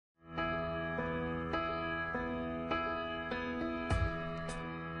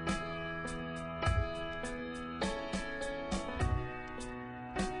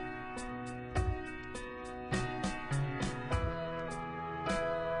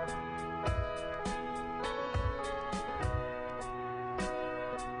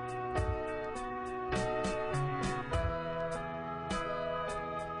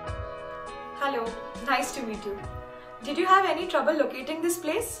Nice to meet you. Did you have any trouble locating this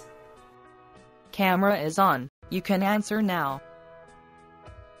place? Camera is on. You can answer now.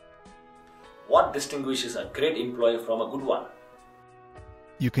 What distinguishes a great employee from a good one?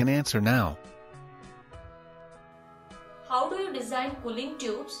 You can answer now. How do you design cooling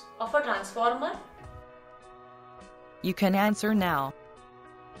tubes of a transformer? You can answer now.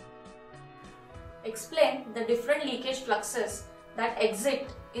 Explain the different leakage fluxes that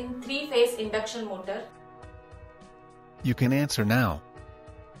exist in three-phase induction motor. You can answer now.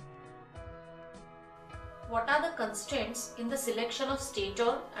 What are the constraints in the selection of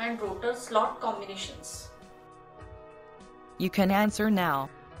stator and rotor slot combinations? You can answer now.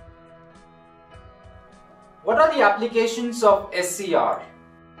 What are the applications of SCR?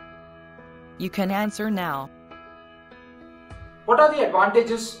 You can answer now. What are the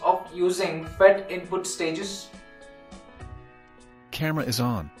advantages of using FET input stages? Camera is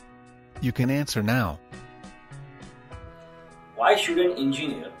on. You can answer now. Why should an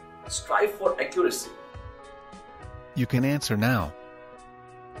engineer strive for accuracy? You can answer now.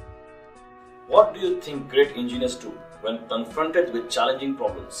 What do you think great engineers do when confronted with challenging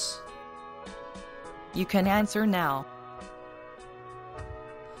problems? You can answer now.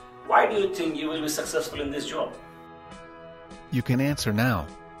 Why do you think you will be successful in this job? You can answer now.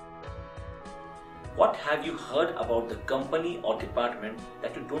 What have you heard about the company or department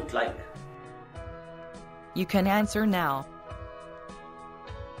that you don't like? You can answer now.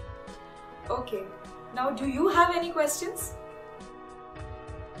 Okay. Now, do you have any questions?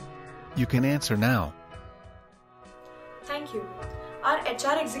 You can answer now. Thank you. Our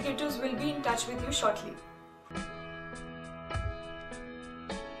HR executives will be in touch with you shortly.